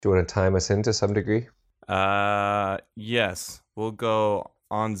Do you want to time us in to some degree? Yes. We'll go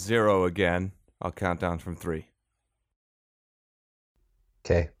on 0 again. I'll count down from 3.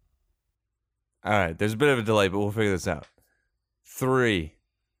 Okay. All right. There's a bit of a delay, but we'll figure this out. 3,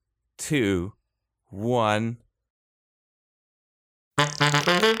 2, 1.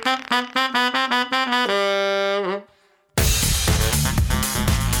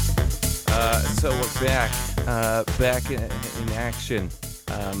 So we're back. Back in action.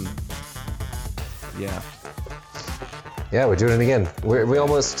 Yeah. Yeah, we're doing it again. We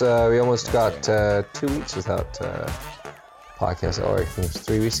almost got 2 weeks without podcast. Or I think it was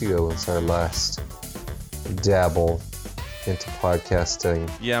 3 weeks ago when we started last dabble into podcasting.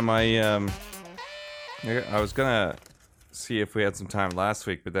 Yeah, I was gonna see if we had some time last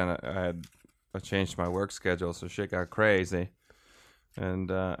week, but then I changed my work schedule, so shit got crazy,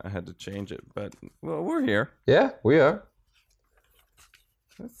 and I had to change it. But well, we're here. Yeah, we are.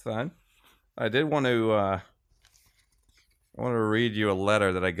 That's fine. I did want to. I want to read you a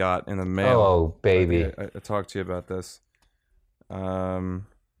letter that I got in the mail. Oh, baby! I talked to you about this. Yeah,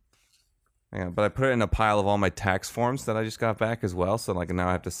 but I put it in a pile of all my tax forms that I just got back as well. So now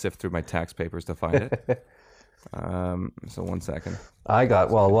I have to sift through my tax papers to find it. So 1 second.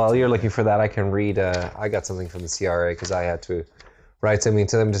 While you're looking for that, I can read. I got something from the CRA because I had to write something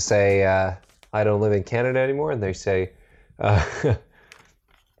to them to say I don't live in Canada anymore, and they say.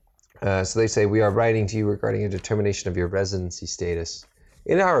 So they say, we are writing to you regarding a determination of your residency status.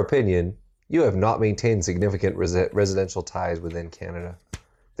 In our opinion, you have not maintained significant residential ties within Canada.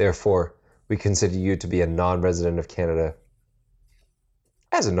 Therefore, we consider you to be a non-resident of Canada.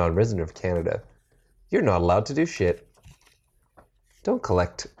 As a non-resident of Canada, you're not allowed to do shit. Don't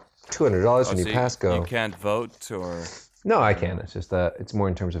collect $200 when you pass go. You can't vote or... No, I can. It's just it's more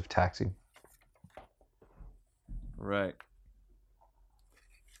in terms of taxing. Right.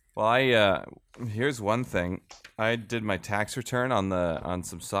 Well, here's one thing. I did my tax return on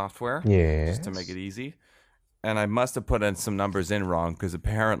some software, just to make it easy, and I must have put in some numbers in wrong because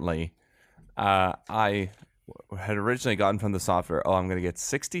apparently, I had originally gotten from the software. I'm going to get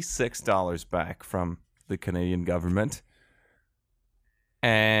 $66 back from the Canadian government,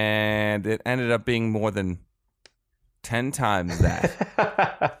 and it ended up being more than 10 times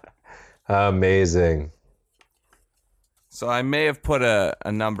that. Amazing. So I may have put a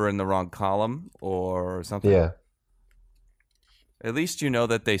number in the wrong column or something. Yeah. At least you know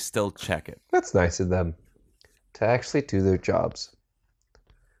that they still check it. That's nice of them to actually do their jobs.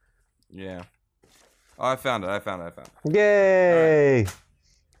 Yeah. Oh, I found it. Yay!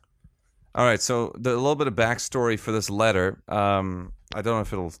 All right, so a little bit of backstory for this letter. I don't know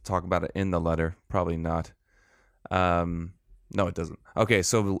if it'll talk about it in the letter. Probably not. No, it doesn't. Okay,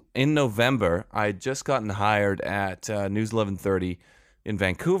 so in November, I had just gotten hired at News 1130 in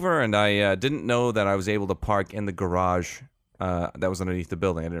Vancouver, and I didn't know that I was able to park in the garage that was underneath the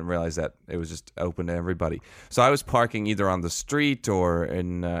building. I didn't realize that it was just open to everybody. So I was parking either on the street or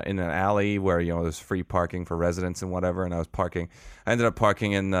in an alley where there's free parking for residents and whatever. And I ended up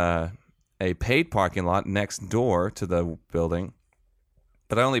parking in a paid parking lot next door to the building,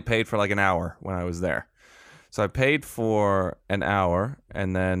 but I only paid for like an hour when I was there. So I paid for an hour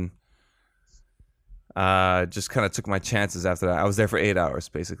and then just kind of took my chances after that. I was there for 8 hours,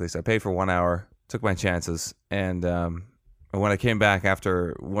 basically. So I paid for 1 hour, took my chances. And when I came back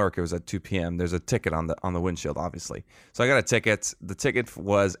after work, it was at 2 p.m. There's a ticket on the windshield, obviously. So I got a ticket. The ticket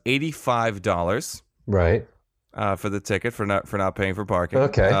was $85. Right. For the ticket for not paying for parking.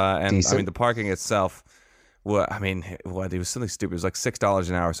 Okay. And decent. I mean, the parking itself... Well, I mean, it was something stupid. It was like $6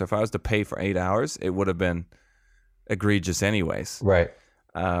 an hour. So if I was to pay for 8 hours, it would have been egregious anyways. Right.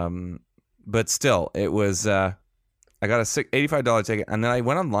 But still, it was, I got a $85 ticket. And then I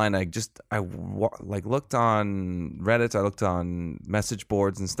went online. I looked on Reddit. I looked on message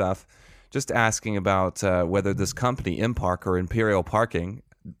boards and stuff, just asking about whether this company, Impark or Imperial Parking,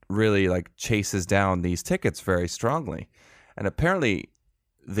 really chases down these tickets very strongly. And apparently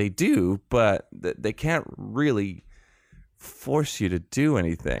they do, but they can't really force you to do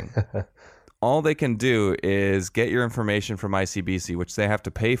anything. All they can do is get your information from ICBC, which they have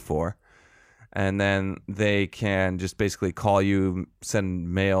to pay for, and then they can just basically call you,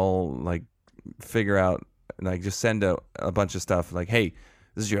 send mail, figure out, just send a bunch of stuff like, hey,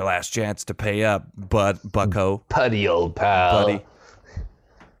 this is your last chance to pay up, bucko. Putty old pal. Buddy.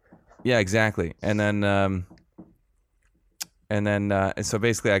 Yeah, exactly. And then so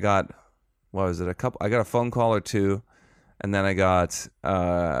basically I got, what was it? I got a phone call or two, and then I got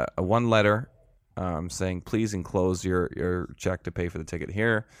one letter saying, please enclose your check to pay for the ticket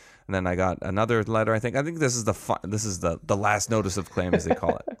here. And then I got another letter. I think this is the last notice of claim, as they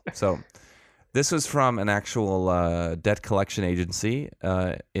call it. So this was from an actual debt collection agency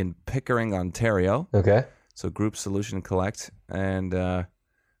in Pickering, Ontario. Okay. So Group Solution Collect. And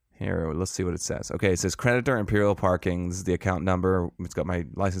here, let's see what it says. Okay, it says Creditor Imperial Parking. This is the account number. It's got my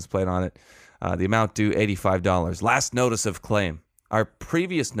license plate on it. The amount due, $85. Last notice of claim. Our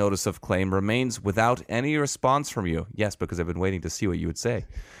previous notice of claim remains without any response from you. Yes, because I've been waiting to see what you would say.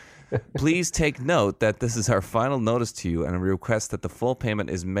 Please take note that this is our final notice to you, and we request that the full payment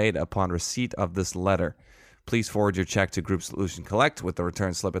is made upon receipt of this letter. Please forward your check to Group Solution Collect with the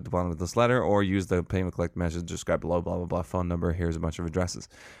return slip at the bottom of this letter, or use the payment collect message described below, blah, blah, blah, phone number. Here's a bunch of addresses.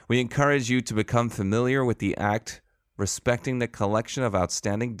 We encourage you to become familiar with the act respecting the collection of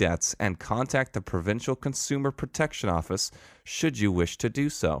outstanding debts and contact the Provincial Consumer Protection Office should you wish to do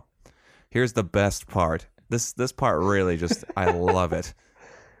so. Here's the best part. This part really just, I love it.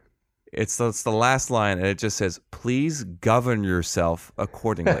 It's the last line, and it just says, please govern yourself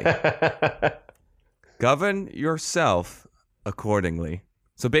accordingly. Govern yourself accordingly.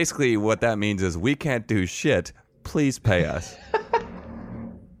 So basically what that means is we can't do shit. Please pay us.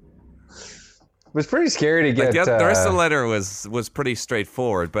 It was pretty scary to get... Like the rest of the letter was pretty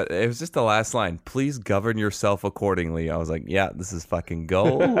straightforward, but it was just the last line. Please govern yourself accordingly. I was like, yeah, this is fucking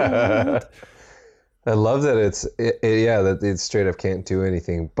gold. I love that that it straight up can't do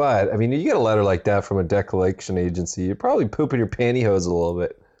anything. But, I mean, you get a letter like that from a debt collection agency, you're probably pooping your pantyhose a little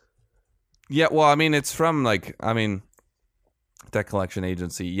bit. Yeah, well, I mean, it's from, debt collection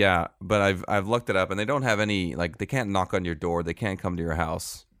agency, yeah. But I've looked it up, and they don't have any, they can't knock on your door. They can't come to your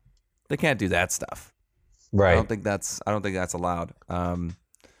house. They can't do that stuff. Right. I don't think that's allowed. And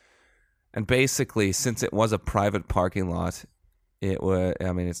basically, since it was a private parking lot,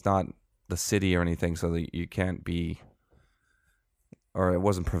 it's not the city or anything, so that you can't be, or it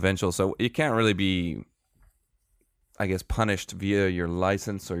wasn't provincial, so you can't really be, I guess, punished via your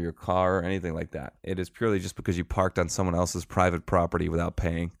license or your car or anything like that. It is purely just because you parked on someone else's private property without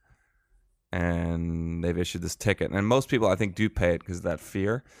paying, and they've issued this ticket. And most people, I think, do pay it because of that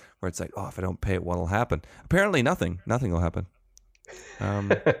fear, where it's like, oh, if I don't pay it, what'll happen? Apparently nothing will happen.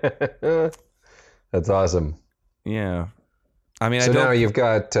 That's awesome. Yeah. I mean, so now you've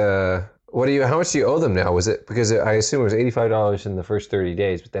got, how much do you owe them now? Was it, because I assume it was $85 in the first 30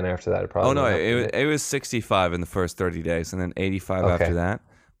 days, but then after that it probably... Oh, no, it was $65 in the first 30 days and then $85 after that.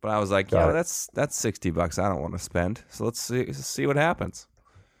 But I was like, that's $60 I don't want to spend. So let's see what happens.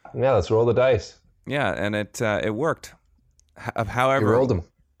 Yeah, let's roll the dice. Yeah, and it worked. However, you rolled them.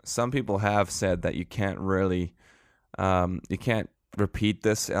 Some people have said that you can't really, you can't repeat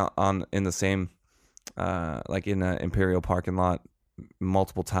this in the same, like in an Imperial parking lot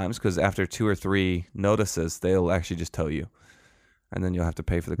multiple times, because after 2 or 3 notices, they'll actually just tow you, and then you'll have to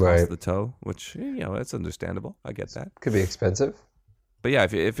pay for the cost of the tow, which it's understandable. I get that. Could be expensive. But yeah,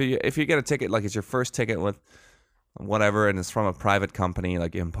 if you get a ticket, like it's your first ticket with whatever, and it's from a private company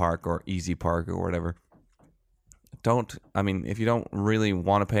like InPark or Easy Park or whatever, if you don't really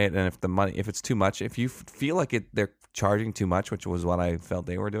want to pay it, and if it's too much, if you feel like they're charging too much, which was what I felt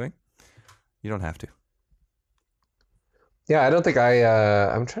they were doing, you don't have to. Yeah, I don't think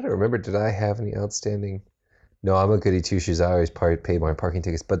I'm trying to remember, did I have any outstanding? No, I'm a goody two-shoes. I always pay my parking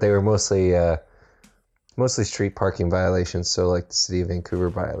tickets, but they were mostly street parking violations, so like the City of Vancouver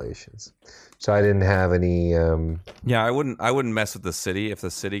violations. So I didn't have any... Yeah, I wouldn't mess with the city. If the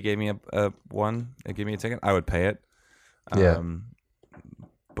city gave me gave me a ticket, I would pay it.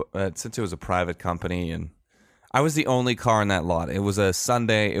 But since it was a private company, and I was the only car in that lot. It was a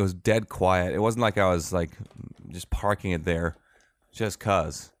Sunday. It was dead quiet. It wasn't like I was like just parking it there just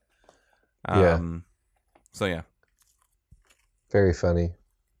cause. So yeah. Very funny.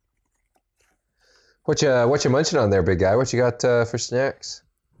 What you munching on there, big guy? What you got for snacks?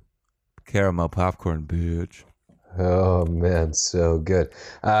 Caramel popcorn, bitch. Oh man, so good.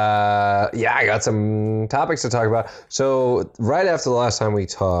 I got some topics to talk about. So right after the last time we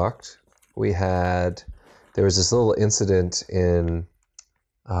talked, there was this little incident in,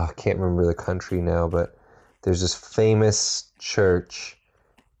 I can't remember the country now, but there's this famous church,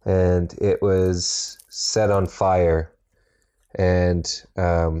 and it was set on fire. And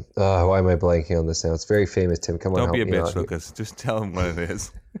why am I blanking on this now? It's very famous. Tim, come on, don't help be a me bitch, out Lucas. Here. Just tell him what it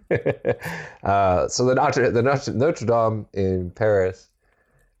is. So the Notre Dame in Paris,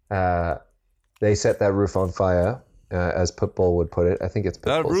 they set that roof on fire, as Pitbull would put it. I think it's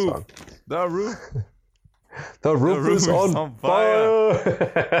Pitbull's song. The roof. The roof is on fire.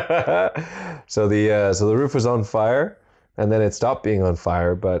 So the roof was on fire. and then it stopped being on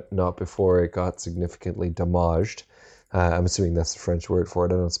fire, but not before it got significantly damaged. I'm assuming that's the French word for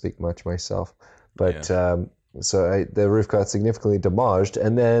it. I don't speak much myself, but the roof got significantly damaged,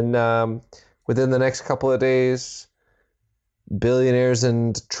 and then within the next couple of days, billionaires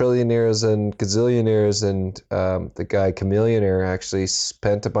and trillionaires and gazillionaires and the guy Chameleonaire actually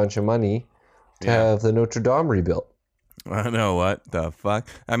spent a bunch of money to have the Notre Dame rebuilt. I know what the fuck.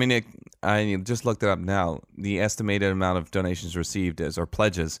 I mean, I just looked it up now. The estimated amount of donations received or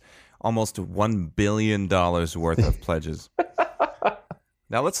pledges, almost $1 billion worth of pledges.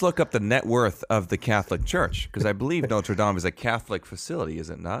 Now let's look up the net worth of the Catholic Church, because I believe Notre Dame is a Catholic facility, is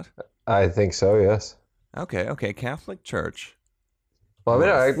it not? I think so, yes. Okay, Catholic Church. Well, I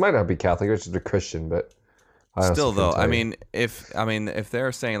mean, it might not be Catholic, it's just a Christian, but still, though, I mean, if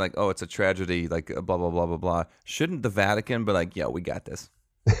they're saying like, oh, it's a tragedy, like blah blah blah blah blah, shouldn't the Vatican be like, yeah, we got this?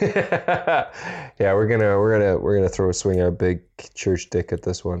 Yeah, we're gonna swing our big church dick at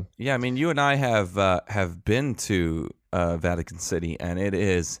this one. Yeah, I mean, you and I have been to Vatican City, and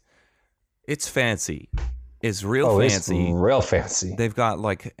it's fancy. It's real fancy. It's real fancy. They've got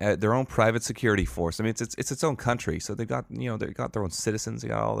like their own private security force. I mean, it's its own country, so they've got their own citizens. They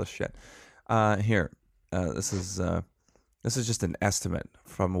got all this shit. Here, this is just an estimate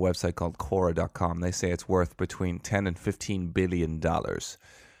from a website called Quora.com. They say it's worth between $10 and $15 billion.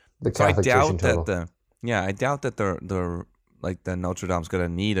 The Catholic Church in total. I doubt that the Notre Dame's going to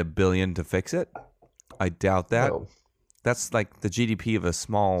need $1 billion to fix it. I doubt that. No. That's like the GDP of a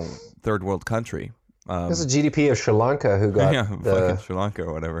small third world country. That's the GDP of Sri Lanka, who got fucking Sri Lanka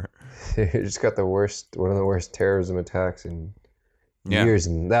or whatever. Just got one of the worst terrorism attacks in years,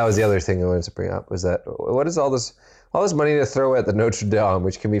 and that was the other thing I wanted to bring up was that what is all this money to throw at the Notre Dame,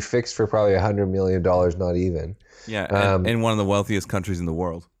 which can be fixed for probably $100 million, not even. Yeah, in one of the wealthiest countries in the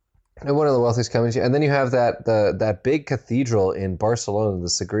world. And one of the wealthiest countries, and then you have that big cathedral in Barcelona, the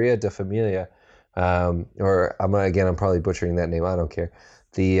Sagrada de Familia, or I'm probably butchering that name. I don't care.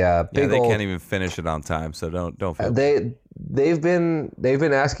 They can't even finish it on time, so don't feel they've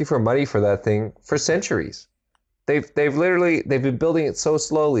been asking for money for that thing for centuries. They've been building it so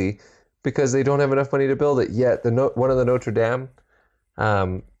slowly because they don't have enough money to build it. Yet one of the Notre Dame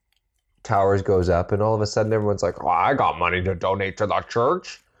towers goes up, and all of a sudden everyone's like, "Oh, I got money to donate to the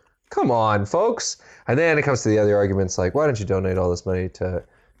church." Come on, folks. And then it comes to the other arguments like, why don't you donate all this money to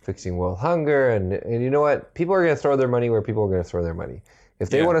fixing world hunger? And you know what? People are going to throw their money where people are going to throw their money.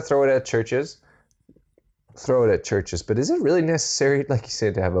 If they want to throw it at churches, throw it at churches. But is it really necessary, like you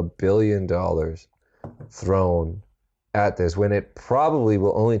said, to have $1 billion thrown at this when it probably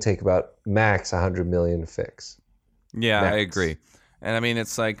will only take about max 100 million to fix? Yeah, max. I agree. And I mean,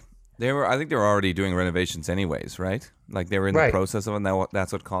 it's like I think they were already doing renovations anyways, right? Like they were in the process of it, and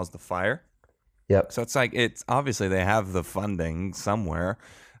that's what caused the fire. Yep. So it's like, it's obviously they have the funding somewhere.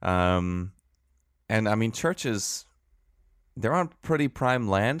 And I mean, churches, they're on pretty prime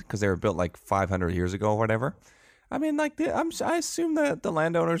land because they were built like 500 years ago or whatever. I mean, like I assume that the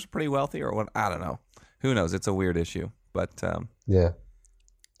landowners are pretty wealthy or what? I don't know. Who knows? It's a weird issue, but yeah,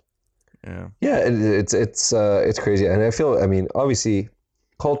 it's crazy, and I mean, obviously,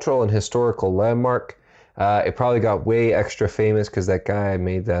 cultural and historical landmark. It probably got way extra famous because that guy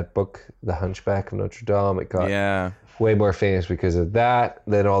made that book, The Hunchback of Notre Dame. It got way more famous because of that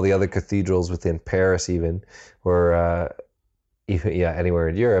than all the other cathedrals within Paris, or anywhere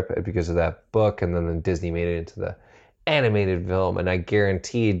in Europe because of that book. And then Disney made it into the animated film, and I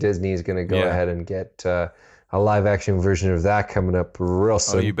guarantee Disney is going to go ahead and get a live action version of that coming up real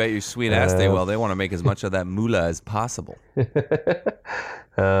soon. Oh, you bet your sweet ass they will. They want to make as much of that moolah as possible.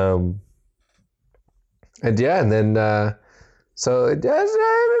 And then so it does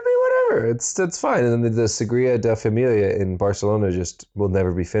whatever. It's fine. And then the Sagrada de Familia in Barcelona just will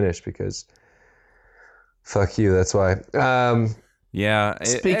never be finished because fuck you. That's why.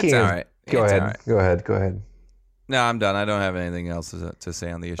 Speaking it's of, all right. Go ahead. No, I'm done. I don't have anything else to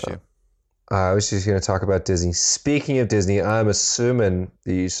say on the issue. I was just going to talk about Disney. Speaking of Disney, I'm assuming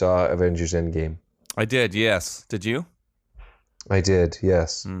that you saw Avengers Endgame. I did, yes. Did you? I did,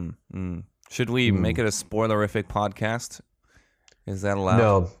 yes. Should we make it a spoilerific podcast? Is that allowed?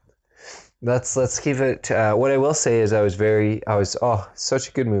 No. Let's keep it. What I will say is such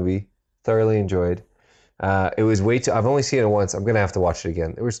a good movie. Thoroughly enjoyed. It was way too. I've only seen it once. I'm gonna have to watch it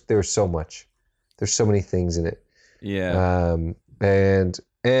again. There was so much. There's so many things in it. Yeah. And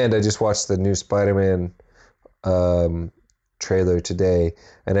I just watched the new Spider-Man trailer today,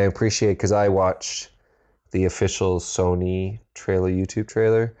 and I appreciate because I watched the official Sony YouTube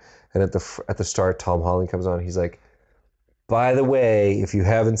trailer, and at the start, Tom Holland comes on. He's like, "By the way, if you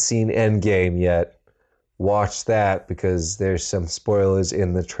haven't seen Endgame yet, watch that because there's some spoilers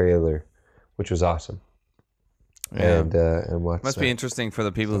in the trailer, which was awesome. Yeah. And watch Must that. be interesting for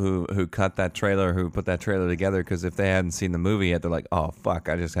the people who cut that trailer, who put that trailer together, because if they hadn't seen the movie yet, they're like, oh, fuck,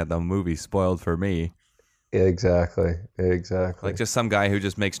 I just had the movie spoiled for me. Exactly. Like just some guy who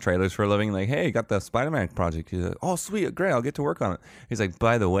just makes trailers for a living, like, hey, got the Spider-Man project. He's like, oh, sweet, great, I'll get to work on it. He's like,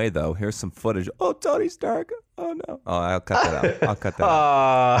 by the way, though, here's some footage. Oh, Tony Stark. Oh, no. Oh, I'll cut that out. I'll cut that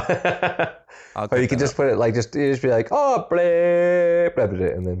out. Or you can just put it like, just be like, oh, blah, blah, blah,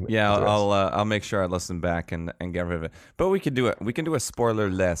 and then yeah, I'll make sure I listen back and get rid of it. But we can do it. We can do a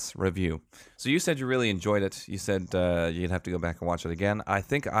spoiler-less review. So you said you really enjoyed it. You said you'd have to go back and watch it again. I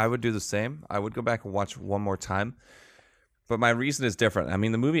think I would do the same. I would go back and watch one more time. But my reason is different. I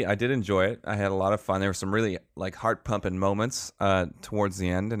mean, the movie, I did enjoy it. I had a lot of fun. There were some really like heart-pumping moments towards the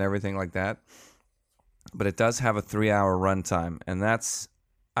end and everything like that. But it does have a 3-hour runtime, and that's,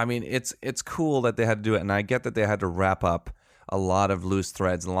 I mean, it's cool that they had to do it, and I get that they had to wrap up a lot of loose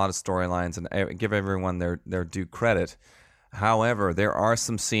threads and a lot of storylines and give everyone their due credit. However, there are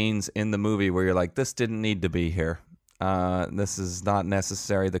some scenes in the movie where you're like, this didn't need to be here. This is not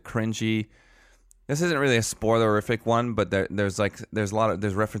necessary. The cringy. This isn't really a spoilerific one, but there's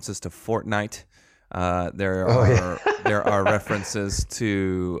references to Fortnite. There are references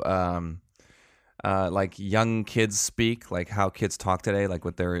to like young kids speak, like how kids talk today, like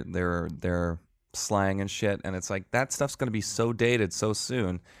with their slang and shit. And it's like that stuff's going to be so dated so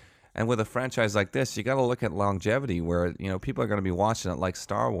soon. And with a franchise like this, you got to look at longevity, where people are going to be watching it like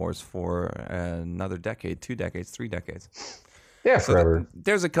Star Wars for another decade, 2 decades, 3 decades. Yeah, forever.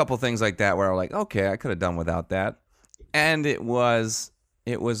 There's a couple things like that where I'm like, okay, I could have done without that. And it was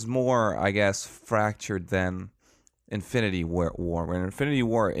more, I guess, fractured than Infinity War. When Infinity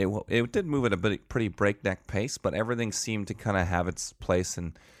War, it did move at a pretty breakneck pace, but everything seemed to kind of have its place,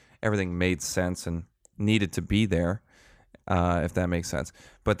 and everything made sense and needed to be there, if that makes sense.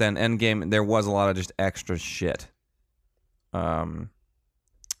 But then Endgame, there was a lot of just extra shit.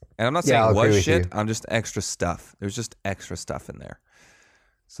 And I'm not saying it was shit. I'm just extra stuff. There's just extra stuff in there.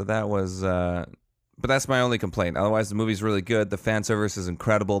 So that was, but that's my only complaint. Otherwise, the movie's really good. The fan service is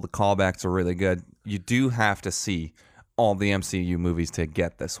incredible. The callbacks are really good. You do have to see all the MCU movies to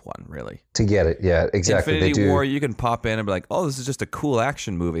get this one, really. To get it, yeah, exactly. Infinity War, you can pop in and be like, oh, this is just a cool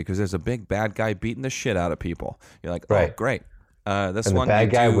action movie because there's a big bad guy beating the shit out of people. You're like, oh, great. This and one, the bad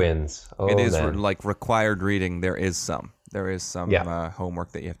guy wins. Oh, it is like required reading. There is some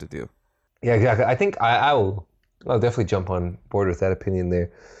homework that you have to do. Yeah, exactly. I think I'll definitely jump on board with that opinion.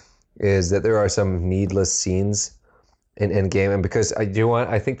 There is that there are some needless scenes in Endgame, and because I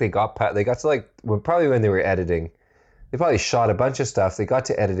think they got to like probably when they were editing, they probably shot a bunch of stuff. They got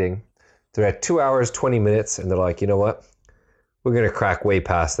to editing. They're at 2 hours 20 minutes, and they're like, you know what? We're gonna crack way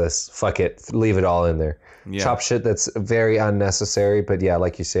past this. Fuck it, leave it all in there. Yeah. Chop shit that's very unnecessary. But yeah,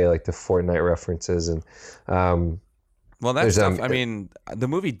 like you say, like the Fortnite references and. Well, that stuff, I mean, the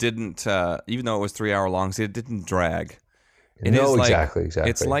movie didn't, even though it was 3 hour long, it didn't drag. Exactly.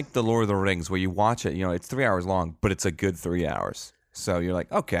 It's like The Lord of the Rings, where you watch it, it's 3 hours long, but it's a good 3 hours. So you're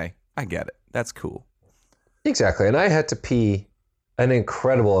like, okay, I get it. That's cool. Exactly. And I had to pee an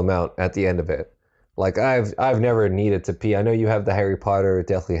incredible amount at the end of it. Like, I've never needed to pee. I know you have the Harry Potter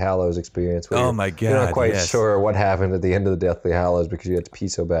Deathly Hallows experience. Where my God. You're not quite sure what happened at the end of the Deathly Hallows because you had to pee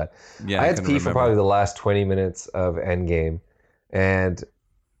so bad. Yeah, I had to pee for probably the last 20 minutes of Endgame. And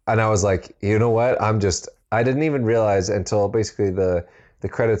I was like, you know what? I didn't even realize until basically the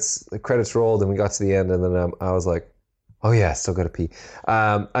credits rolled and we got to the end. And then I was like, oh yeah, still got to pee.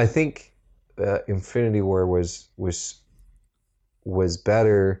 I think Infinity War was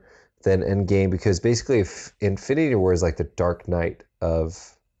better than Endgame because basically if Infinity War is like the Dark Knight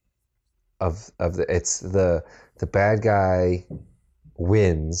of the bad guy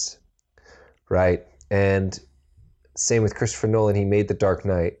wins, right? And same with Christopher Nolan, he made the Dark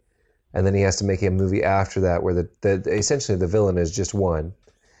Knight, and then he has to make a movie after that where essentially the villain is just one,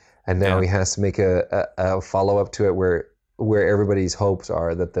 and now he has to make a follow up to it where everybody's hopes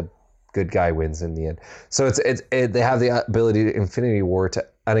are that the good guy wins in the end. So they have the ability to Infinity War to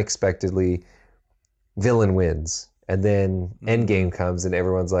unexpectedly villain wins, and then Endgame comes and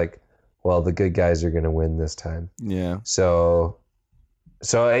everyone's like, well, the good guys are going to win this time. Yeah. So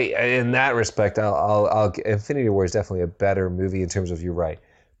in that respect, I'll Infinity War is definitely a better movie in terms of, you're right,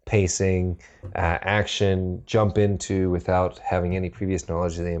 pacing, action, jump into without having any previous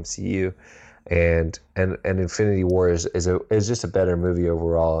knowledge of the MCU. And Infinity War is just a better movie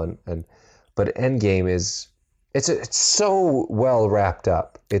overall, but Endgame it's so well wrapped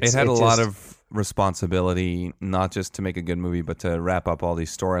up. It had a lot of responsibility, not just to make a good movie, but to wrap up all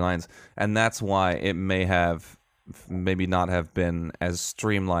these storylines. And that's why it maybe not have been as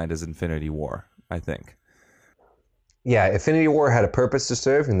streamlined as Infinity War, I think. Yeah, Infinity War had a purpose to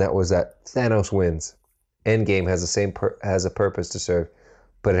serve, and that was that Thanos wins. Endgame has the same has a purpose to serve,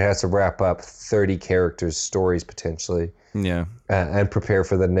 but it has to wrap up 30 characters' stories potentially. Yeah. And prepare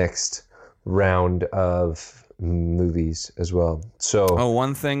for the next round of movies as well. So,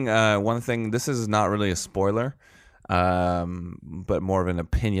 one thing. This is not really a spoiler, but more of an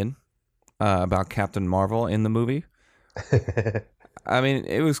opinion about Captain Marvel in the movie. I mean,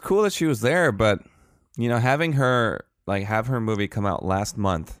 it was cool that she was there, but having her have her movie come out last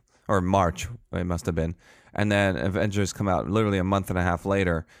month or March, it must have been, and then Avengers come out literally a month and a half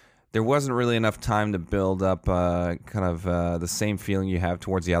later. There wasn't really enough time to build up the same feeling you have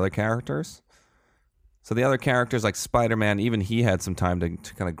towards the other characters. So the other characters like Spider-Man, even he had some time to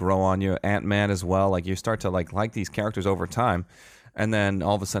kind of grow on you. Ant-Man as well. Like you start to like these characters over time. And then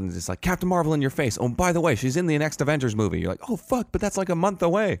all of a sudden it's like Captain Marvel in your face. Oh, by the way, she's in the next Avengers movie. You're like, oh, fuck, but that's like a month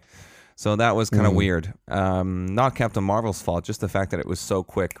away. So that was kind of weird. Not Captain Marvel's fault, just the fact that it was so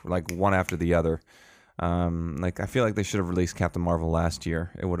quick, like one after the other. I feel like they should have released Captain Marvel last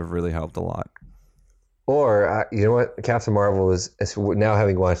year. It would have really helped a lot. Or, you know what? Captain Marvel is now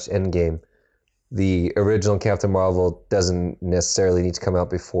having watched Endgame, the original Captain Marvel doesn't necessarily need to come out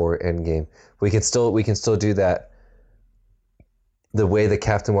before Endgame. We can still do that the way the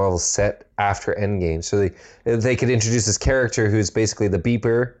Captain Marvel set after Endgame. So they could introduce this character who's basically the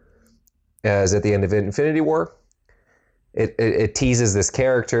beeper as at the end of Infinity War. It teases this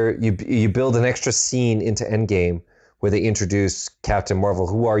character. You build an extra scene into Endgame where they introduce Captain Marvel.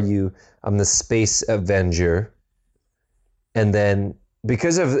 Who are you? I'm the Space Avenger. And then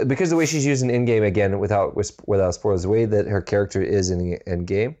because the way she's used in Endgame, again without spoilers, the way that her character is in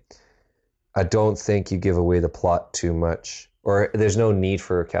Endgame, I don't think you give away the plot too much. Or there's no need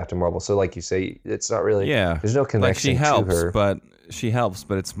for Captain Marvel. So like you say, it's not really. Yeah. There's no connection she helps, to her. But she helps,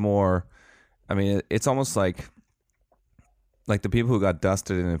 but it's more. I mean, it's almost like the people who got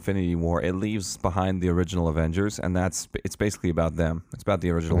dusted in Infinity War. It leaves behind the original Avengers, and it's basically about them. It's about the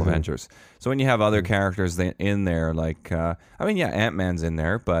original Avengers. So when you have other characters in there, Ant-Man's in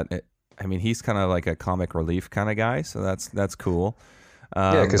there, but he's kind of like a comic relief kind of guy. So that's cool.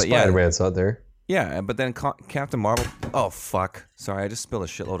 Because Spider-Man's out there. Yeah, but then Captain Marvel. Oh fuck! Sorry, I just spilled a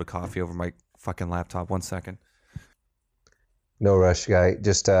shitload of coffee over my fucking laptop. 1 second. No rush, guy.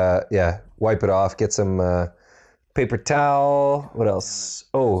 Just wipe it off. Get some paper towel. What else?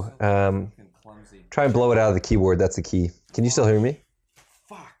 Oh, try and blow it out of the keyboard. That's the key. Can you still hear me?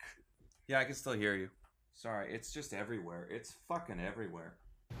 Fuck. Yeah, I can still hear you. Sorry, it's just everywhere. It's fucking everywhere.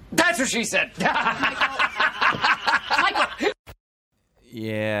 That's what she said. Michael.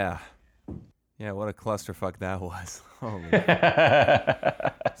 Yeah. Yeah, what a clusterfuck that was. Holy.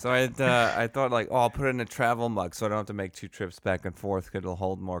 So I thought I'll put it in a travel mug so I don't have to make 2 trips back and forth because it'll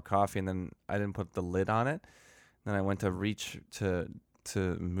hold more coffee. And then I didn't put the lid on it. Then I went to reach to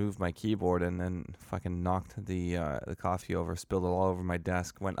move my keyboard and then fucking knocked the coffee over, spilled it all over my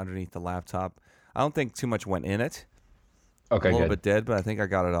desk, went underneath the laptop. I don't think too much went in it. Okay, a little bit did, but I think I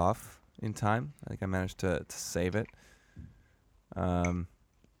got it off in time. I think I managed to save it.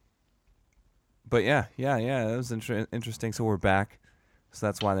 But yeah, that was interesting. So we're back. So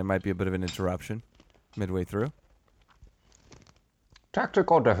that's why there might be a bit of an interruption midway through.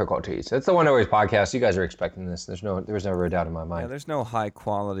 Tactical difficulties. It's the One Always podcast. You guys are expecting this. There was never a doubt in my mind. Yeah, there's no high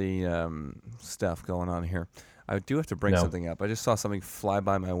quality stuff going on here. I do have to bring something up. I just saw something fly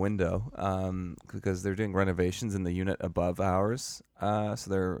by my window because they're doing renovations in the unit above ours. So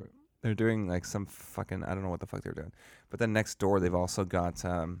they're doing some fucking, I don't know what the fuck they're doing. But then next door they've also got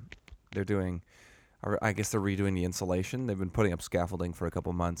they're doing, I guess they're redoing the insulation. They've been putting up scaffolding for a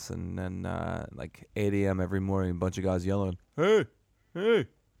couple months, and then 8 a.m. every morning, a bunch of guys yelling, "Hey,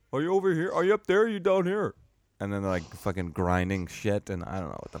 are you over here? Are you up there? Are you down here?" And then they're fucking grinding shit, and I don't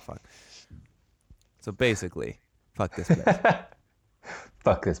know what the fuck. So basically, fuck this place.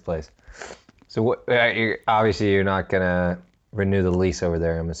 Fuck this place. So what? Obviously, you're not gonna renew the lease over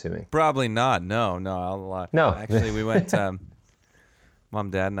there. I'm assuming. Probably not. No. No. Actually, we went. Mom,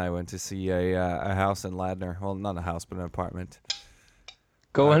 Dad, and I went to see a house in Ladner. Well, not a house, but an apartment.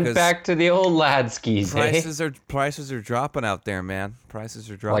 Going back to the old Ladskis, prices are dropping out there, man. Prices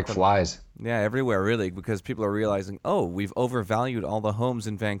are dropping like flies. Yeah, everywhere really, because people are realizing, we've overvalued all the homes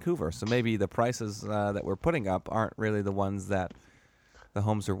in Vancouver, so maybe the prices that we're putting up aren't really the ones that the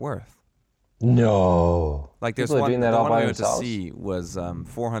homes are worth. No, there's people one. The one we went to themselves? see was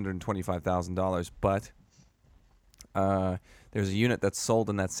 $425,000, but There's a unit that's sold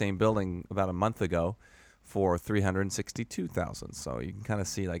in that same building about a month ago for $362,000. So you can kind of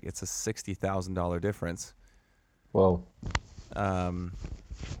see like it's a $60,000 difference. Whoa. So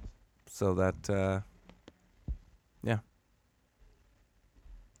that, yeah.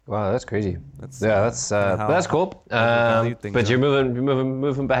 Wow, that's crazy. That's That's cool. overvalued things But are. you're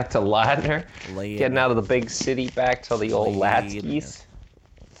moving back to Ladner, getting out of the big city back to the old Latskis.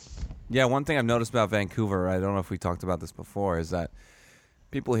 Yeah, one thing I've noticed about Vancouver, I don't know if we talked about this before, is that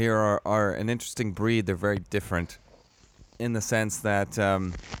people here are an interesting breed. They're very different in the sense that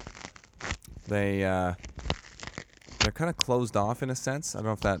they're kind of closed off in a sense. I don't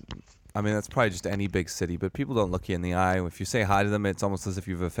know if that. I mean, that's probably just any big city, but people don't look you in the eye. If you say hi to them, it's almost as if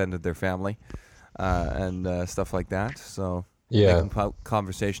you've offended their family and stuff like that. So making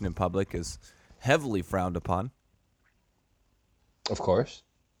conversation in public is heavily frowned upon. Of course.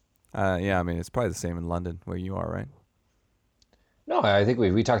 Yeah, I mean, it's probably the same in London where you are, right? No, I think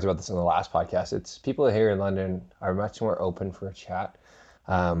we talked about this in the last podcast. It's people here in London are much more open for a chat.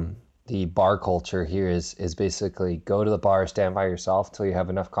 The bar culture here is basically go to the bar, stand by yourself till you have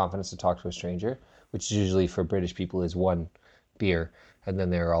enough confidence to talk to a stranger, which usually for British people is one beer, and then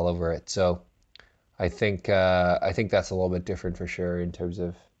they're all over it. So I think that's a little bit different for sure in terms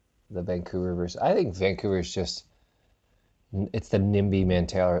of the Vancouver versus. I think Vancouver is just it's the NIMBY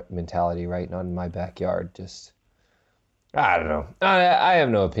mentality, right? Not in my backyard. Just I don't know. I have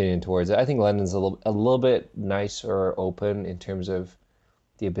no opinion towards it. I think London's a little bit nicer or open in terms of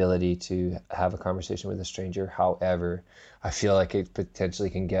the ability to have a conversation with a stranger. However, I feel like it potentially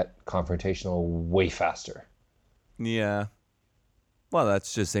can get confrontational way faster. Yeah. Well,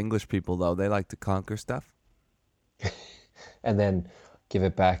 that's just English people, though. They like to conquer stuff. And then give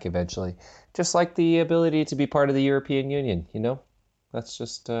it back eventually. Just like the ability to be part of the European Union, you know? That's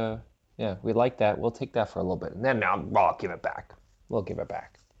just, yeah, we like that. We'll take that for a little bit. And then now I'll give it back. We'll give it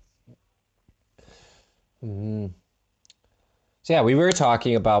back. Mm-hmm. So yeah, we were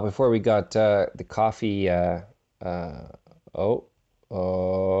talking about before we got the coffee.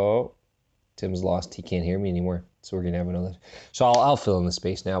 Tim's lost. He can't hear me anymore. So we're gonna have another. So I'll fill in the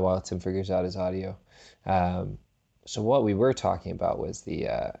space now while Tim figures out his audio. So what we were talking about was the.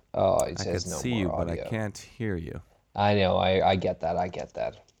 It I says can no see more you, audio. but I can't hear you. I know. I get that. I get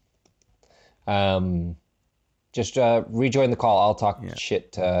that. Just rejoin the call. I'll talk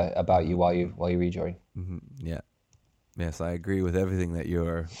shit about you while you rejoin. Mm-hmm. Yeah. Yes, I agree with everything that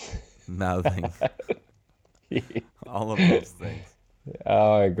you're mouthing. All of those things.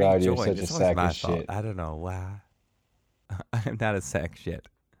 Oh my God, you're Rejoin. such a It's always sack my of fault. shit. I don't know why. I'm not a sack shit.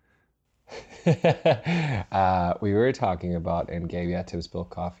 We were talking about Endgame. Yeah, Tim spilled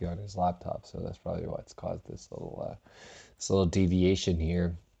coffee on his laptop, so that's probably what's caused this little deviation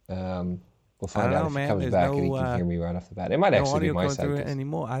here. We'll find out if he comes back and he can hear me right off the bat. It might actually be my side. Through it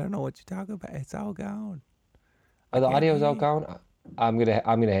anymore. I don't know what you're talking about. It's all gone. Oh, the audio's all gone. I'm gonna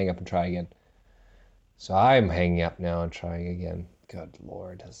hang up and try again. So I'm hanging up now and trying again. Good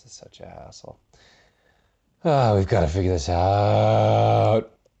Lord, this is such a hassle. Oh, we've got to figure this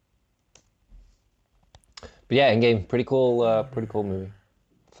out. But yeah, Endgame, pretty cool movie.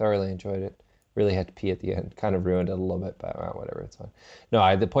 Thoroughly enjoyed it. Really had to pee at the end. Kind of ruined it a little bit, but whatever, it's fine. No,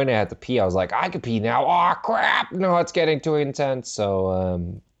 at the point I had to pee, I was like, I could pee now. Oh crap! No, it's getting too intense.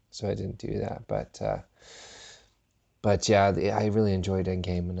 So I didn't do that. But yeah, I really enjoyed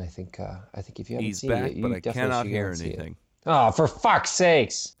Endgame, and I think if you haven't seen it, you but I definitely cannot should hear see it. anything. Oh, for fuck's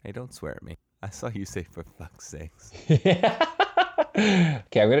sakes! Hey, don't swear at me. I saw you say "for fuck's sakes."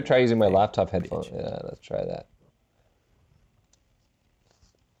 Okay, I'm gonna try using my laptop headphone. Yeah, let's try that.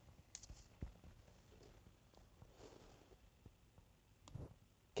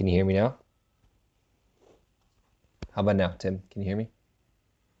 Can you hear me now? How about now, Tim? Can you hear me?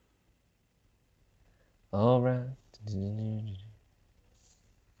 All right.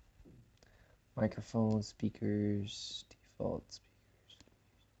 Microphone, speakers, default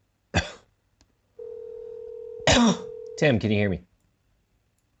speakers. Tim, can you hear me?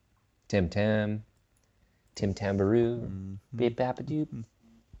 Tim Tambaroo. Bip bapadoop.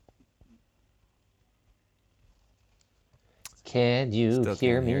 Can you Still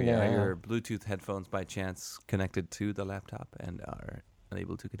hear can't me hear you. now? Are your Bluetooth headphones by chance connected to the laptop and are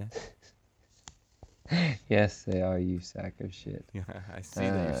unable to connect? Yes, they are, you sack of shit. Yeah, I see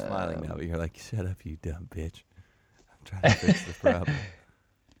that you're smiling now, but you're like, shut up, you dumb bitch. I'm trying to fix the problem.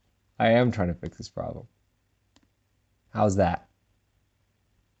 I am trying to fix this problem. How's that?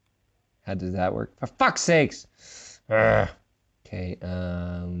 How does that work? For fuck's sakes! Okay,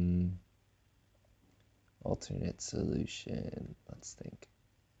 alternate solution. Let's think.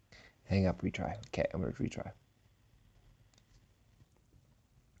 Hang up, retry. Okay, I'm gonna retry.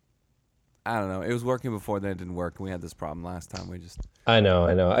 I don't know. It was working before, then it didn't work. And we had this problem last time. I know.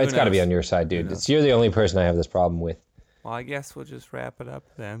 It's got to be on your side, dude. You're the only person I have this problem with. Well, I guess we'll just wrap it up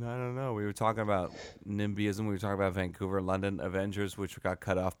then. I don't know. We were talking about NIMBYism. We were talking about Vancouver, London, Avengers, which got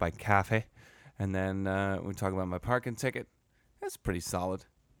cut off by Cafe. And then we were talking about my parking ticket. That's pretty solid.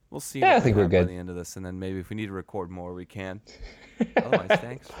 We'll see. Yeah, I think we're good by the end of this. And then maybe if we need to record more, we can. Otherwise,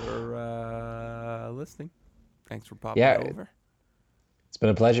 thanks for listening. Thanks for popping over. It's been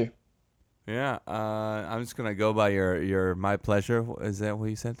a pleasure. Yeah, I'm just gonna go by your my pleasure. Is that what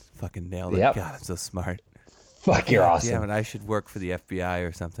you said? Fucking nailed it. Yep. God, I'm so smart. Fuck, you're awesome. Yeah, and I should work for the FBI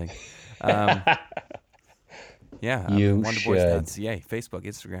or something. Yeah, you wonderboys.ca, Facebook,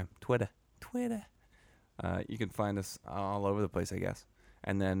 Instagram, Twitter. You can find us all over the place, I guess.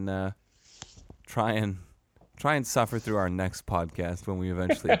 And then try and suffer through our next podcast when we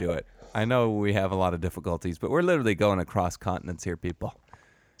eventually do it. I know we have a lot of difficulties, but we're literally going across continents here, people.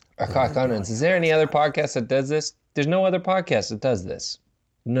 Across continents. Is there any other podcast that does this? There's no other podcast that does this.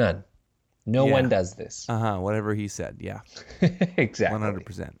 None. No one does this. Whatever he said. Yeah. Exactly.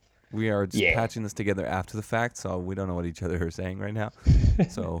 100%. We are just patching this together after the fact, so we don't know what each other are saying right now.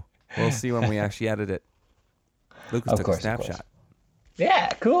 So we'll see when we actually edit it. Lucas took a snapshot. Yeah,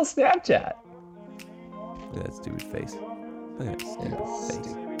 cool Snapchat. Look at that stupid face. Look at that stupid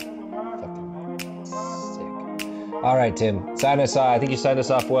face. Fucking sick. All right, Tim. Sign us off. I think you signed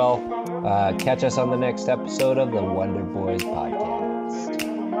us off well. Catch us on the next episode of the Wonder Boys podcast.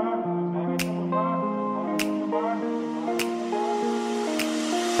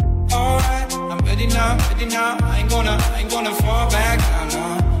 Ready now, I ain't gonna fall back down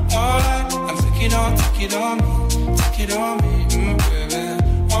now. Alright, I'm take it on me, baby.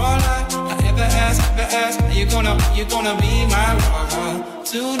 Alright, I ever ask, are you gonna be my lover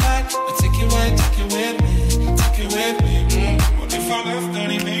tonight? But take it with me. What if I left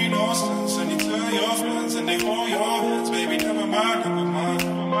and it made no sense? And you tell your friends and they hold your hands, baby, never mind.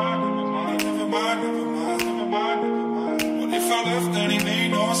 What if I left and it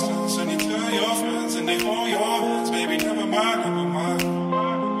made no sense? And you tell your friends and they hold your hands, baby, never mind. What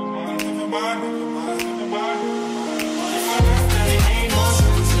if I left and it made no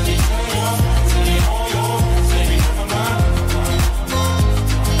sense? And you tell your friends and they hold your hands, baby, never mind.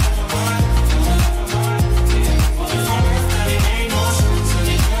 What if I left and it made no sense? And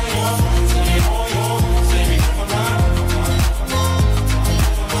you tell your friends and they hold your hands, baby, never mind.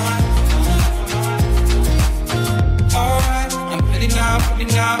 Alright, I'm ready now,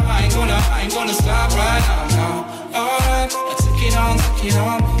 I ain't gonna stop right now. Alright, take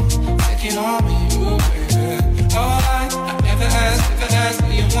it on me.